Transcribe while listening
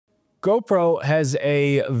GoPro has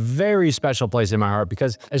a very special place in my heart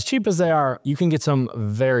because as cheap as they are, you can get some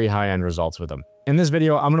very high-end results with them. In this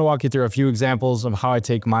video, I'm gonna walk you through a few examples of how I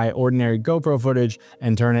take my ordinary GoPro footage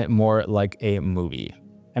and turn it more like a movie.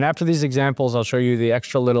 And after these examples, I'll show you the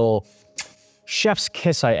extra little chef's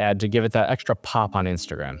kiss I add to give it that extra pop on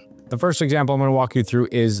Instagram. The first example I'm gonna walk you through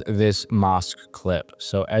is this mosque clip.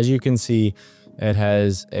 So as you can see, it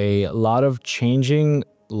has a lot of changing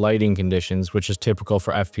lighting conditions, which is typical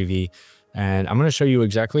for FPV. And I'm going to show you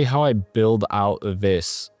exactly how I build out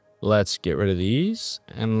this. Let's get rid of these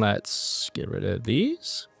and let's get rid of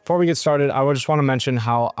these. Before we get started, I just want to mention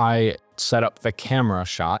how I set up the camera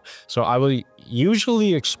shot. So I will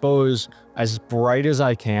usually expose as bright as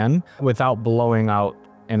I can without blowing out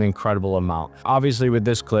an incredible amount. Obviously with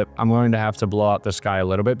this clip, I'm going to have to blow out the sky a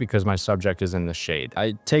little bit because my subject is in the shade.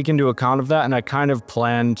 I take into account of that and I kind of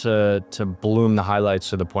plan to bloom the highlights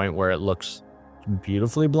to the point where it looks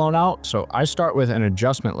beautifully blown out. So I start with an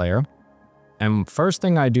adjustment layer and first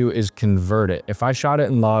thing I do is convert it. If I shot it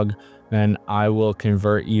in log, then I will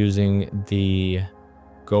convert using the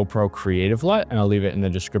GoPro Creative LUT, and I'll leave it in the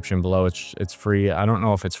description below. It's free. I don't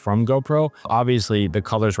know if it's from GoPro. Obviously the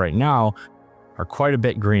colors right now are quite a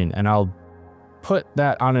bit green, and I'll put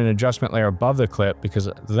that on an adjustment layer above the clip because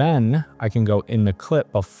then I can go in the clip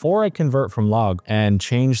before I convert from log and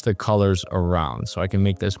change the colors around. So I can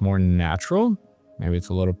make this more natural. Maybe it's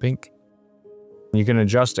a little pink. You can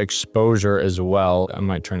adjust exposure as well. I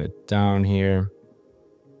might turn it down here.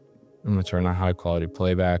 I'm gonna turn on high quality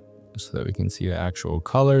playback so that we can see the actual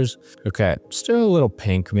colors. Okay, still a little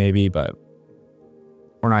pink maybe, but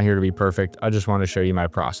we're not here to be perfect. I just want to show you my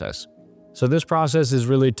process. So this process is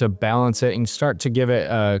really to balance it and start to give it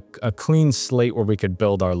a clean slate where we could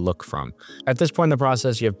build our look from. At this point in the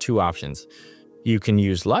process, you have two options. You can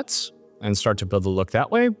use LUTs and start to build the look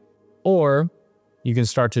that way, or you can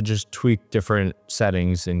start to just tweak different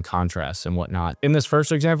settings and contrasts and whatnot. In this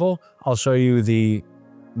first example, I'll show you the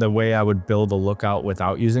way I would build a look out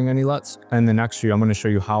without using any LUTs. And the next few, I'm going to show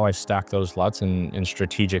you how I stack those LUTs and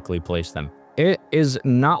strategically place them. It is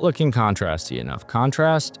not looking contrasty enough.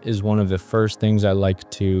 Contrast is one of the first things I like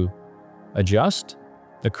to adjust.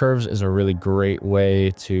 The curves is a really great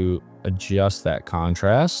way to adjust that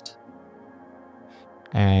contrast.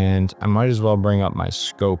 And I might as well bring up my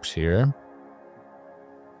scopes here.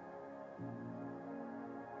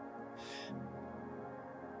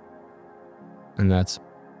 And that's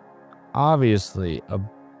obviously a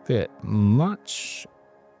bit much.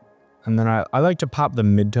 And then I like to pop the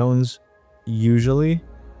midtones. Usually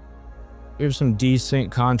we have some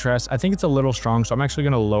decent contrast. I think it's a little strong, so I'm actually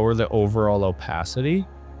going to lower the overall opacity.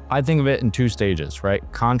 I think of it in two stages, right?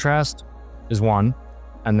 Contrast is one,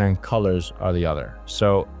 and then colors are the other.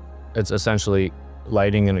 So it's essentially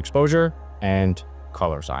lighting and exposure and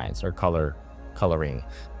color science or coloring.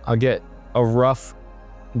 I'll get a rough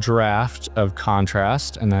draft of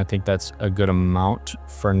contrast, and I think that's a good amount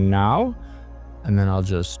for now. And then I'll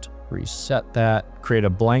just reset that, create a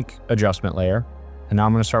blank adjustment layer, and now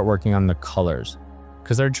I'm going to start working on the colors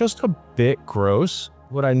because they're just a bit gross.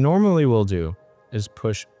 What I normally will do is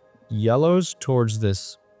push yellows towards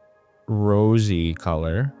this rosy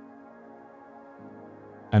color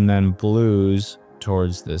and then blues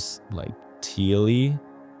towards this like tealy,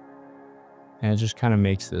 and it just kind of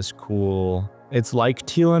makes this cool. It's like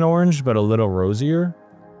teal and orange but a little rosier.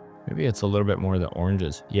 Maybe it's a little bit more of the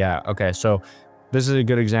oranges. Yeah, okay, so this is a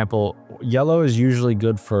good example. Yellow is usually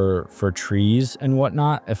good for trees and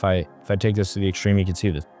whatnot. If I take this to the extreme, you can see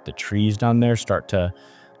the trees down there start to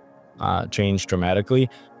change dramatically.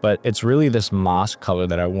 But it's really this moss color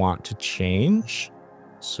that I want to change.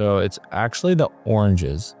 So it's actually the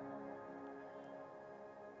oranges.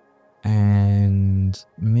 And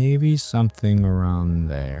maybe something around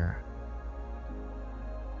there.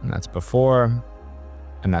 And that's before.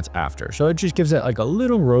 And that's after. So it just gives it like a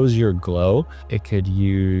little rosier glow. It could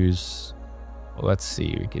use, well, let's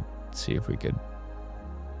see, we could see if we could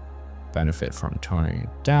benefit from toning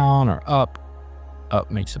it down or up.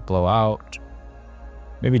 Up makes it blow out.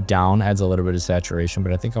 Maybe down adds a little bit of saturation,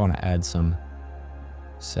 but I think I want to add some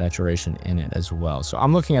saturation in it as well. So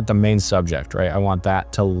I'm looking at the main subject, right? I want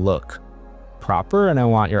that to look proper, and I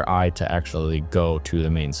want your eye to actually go to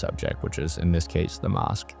the main subject, which is in this case, the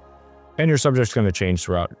mosque. And your subject's going to change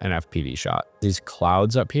throughout an FPV shot. These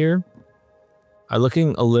clouds up here are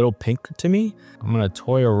looking a little pink to me. I'm going to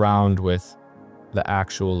toy around with the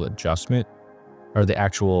actual adjustment or the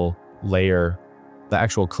actual layer, the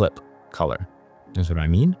actual clip color. That's what I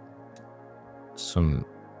mean. Some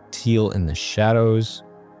teal in the shadows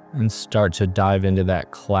and start to dive into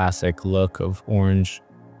that classic look of orange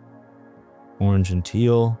and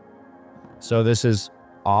teal. So this is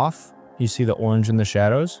off. You see the orange in the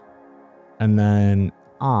shadows. And then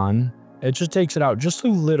on, it just takes it out just a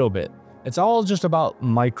little bit. It's all just about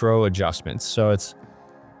micro adjustments. So it's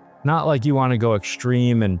not like you want to go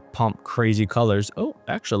extreme and pump crazy colors. Oh,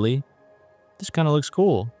 actually, this kind of looks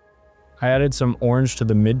cool. I added some orange to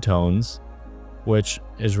the midtones, which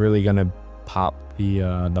is really going to pop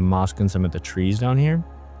the mosque and some of the trees down here.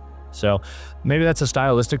 So maybe that's a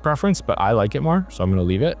stylistic preference, but I like it more, so I'm going to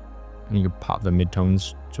leave it. And you can pop the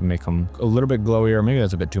midtones to make them a little bit glowier. Maybe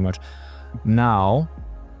that's a bit too much. Now,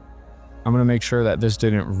 I'm going to make sure that this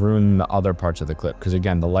didn't ruin the other parts of the clip, because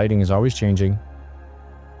again, the lighting is always changing.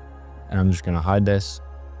 And I'm just going to hide this.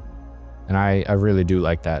 And I really do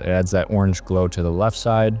like that. It adds that orange glow to the left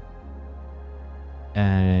side.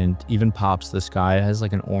 And even pops the sky. It has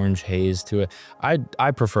like an orange haze to it.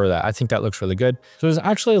 I prefer that. I think that looks really good. So there's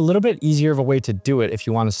actually a little bit easier of a way to do it if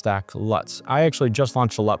you want to stack LUTs. I actually just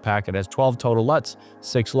launched a LUT pack. It has 12 total LUTs,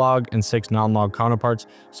 6 log and 6 non-log counterparts,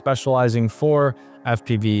 specializing for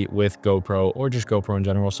FPV with GoPro or just GoPro in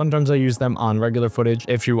general. Sometimes I use them on regular footage.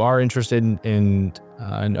 If you are interested in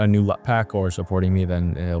a new LUT pack or supporting me,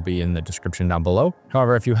 then it'll be in the description down below.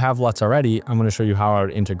 However, if you have LUTs already, I'm going to show you how I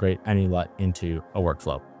would integrate any LUT into a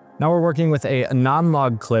workflow. Now we're working with a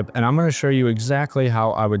non-log clip, and I'm going to show you exactly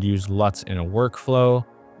how I would use LUTs in a workflow.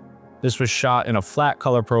 This was shot in a flat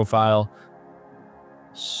color profile,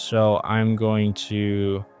 so I'm going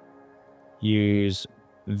to use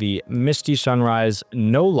the Misty Sunrise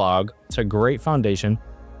no log. It's a great foundation.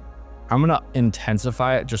 I'm going to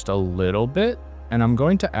intensify it just a little bit, and I'm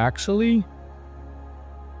going to actually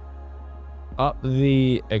up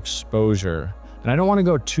the exposure. And I don't want to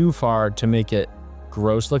go too far to make it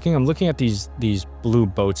gross looking. I'm looking at these blue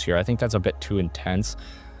boats here. I think that's a bit too intense,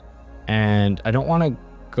 and I don't want to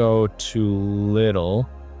go too little.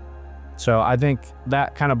 So I think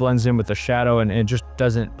that kind of blends in with the shadow, and it just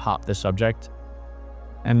doesn't pop the subject.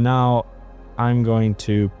 And now I'm going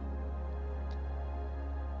to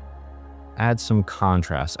add some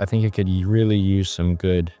contrast. I think it could really use some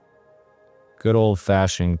good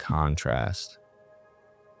old-fashioned contrast.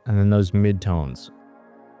 And then those midtones.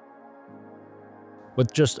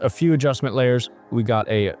 With just a few adjustment layers, we got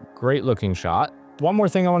a great looking shot. One more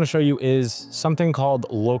thing I want to show you is something called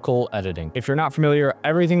local editing. If you're not familiar,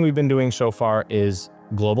 everything we've been doing so far is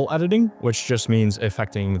global editing, which just means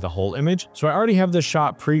affecting the whole image. So I already have this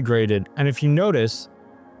shot pre-graded, and if you notice,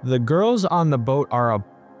 the girls on the boat are a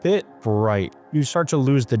bit bright. You start to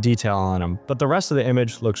lose the detail on them, but the rest of the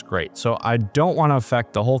image looks great. So I don't want to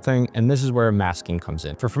affect the whole thing, and this is where masking comes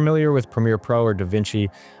in. If you're familiar with Premiere Pro or DaVinci,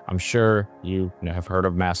 I'm sure you have heard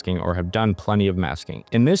of masking or have done plenty of masking.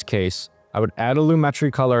 In this case, I would add a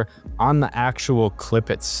lumetri color on the actual clip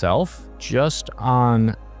itself, just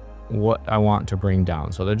on what I want to bring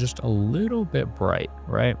down. So they're just a little bit bright,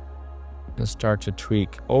 right? And start to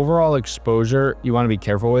tweak. Overall exposure, you want to be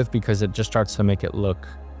careful with, because it just starts to make it look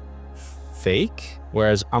fake.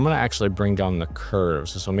 Whereas I'm going to actually bring down the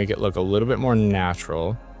curves. This will make it look a little bit more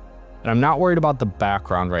natural. And I'm not worried about the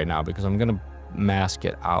background right now, because I'm going to mask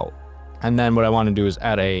it out. And then what I want to do is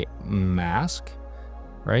add a mask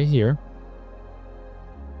right here.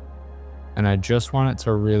 And I just want it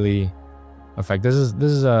to really affect. This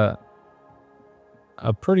is a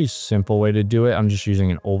pretty simple way to do it. I'm just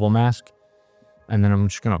using an oval mask, and then I'm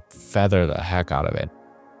just gonna feather the heck out of it.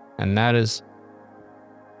 And that is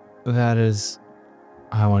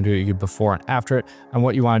how I want to do it. You get before and after it. And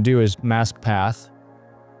what you want to do is mask path,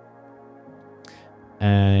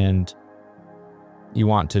 and you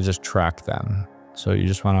want to just track them. So you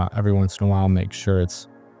just want to every once in a while make sure it's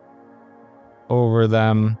over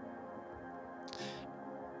them.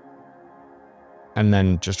 And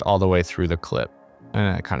then just all the way through the clip,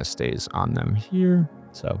 and it kind of stays on them here.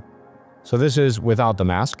 So this is without the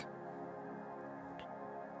mask.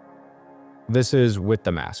 This is with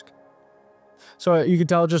the mask. So you can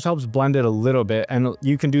tell it just helps blend it a little bit, and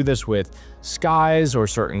you can do this with skies or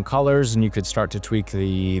certain colors, and you could start to tweak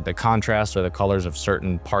the contrast or the colors of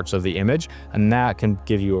certain parts of the image, and that can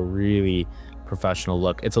give you a really professional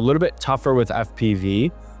look. It's a little bit tougher with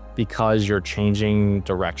FPV, because you're changing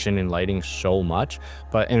direction and lighting so much,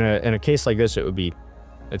 but in a case like this,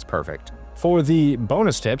 it's perfect. For the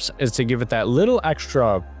bonus tips is to give it that little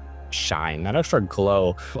extra shine, that extra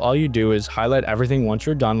glow. All you do is highlight everything once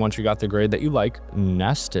you're done, once you got the grade that you like,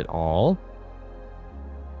 nest it all.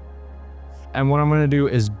 And what I'm going to do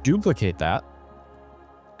is duplicate that,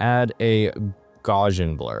 add a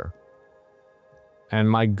Gaussian blur.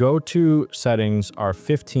 And my go-to settings are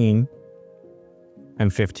 15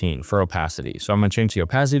 and 15 for opacity. So I'm going to change the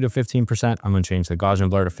opacity to 15%. I'm going to change the Gaussian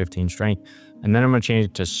blur to 15 strength. And then I'm going to change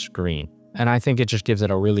it to screen. And I think it just gives it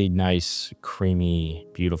a really nice, creamy,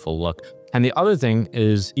 beautiful look. And the other thing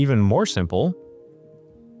is even more simple,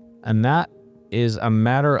 and that is a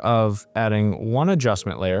matter of adding one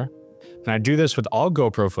adjustment layer. And I do this with all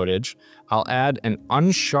GoPro footage. I'll add an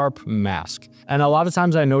unsharp mask. And a lot of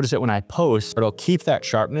times I notice it when I post, it'll keep that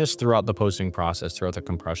sharpness throughout the posting process, throughout the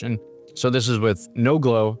compression. So this is with no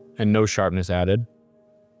glow and no sharpness added.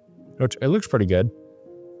 It looks pretty good.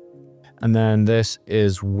 And then this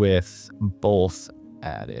is with both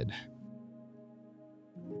added.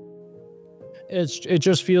 It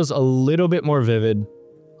just feels a little bit more vivid,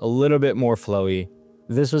 a little bit more flowy.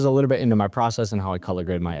 This was a little bit into my process and how I color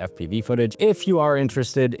grade my FPV footage. If you are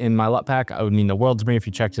interested in my LUT pack, it would mean the world to me if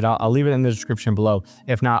you checked it out. I'll leave it in the description below.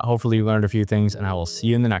 If not, hopefully you learned a few things, and I will see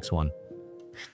you in the next one.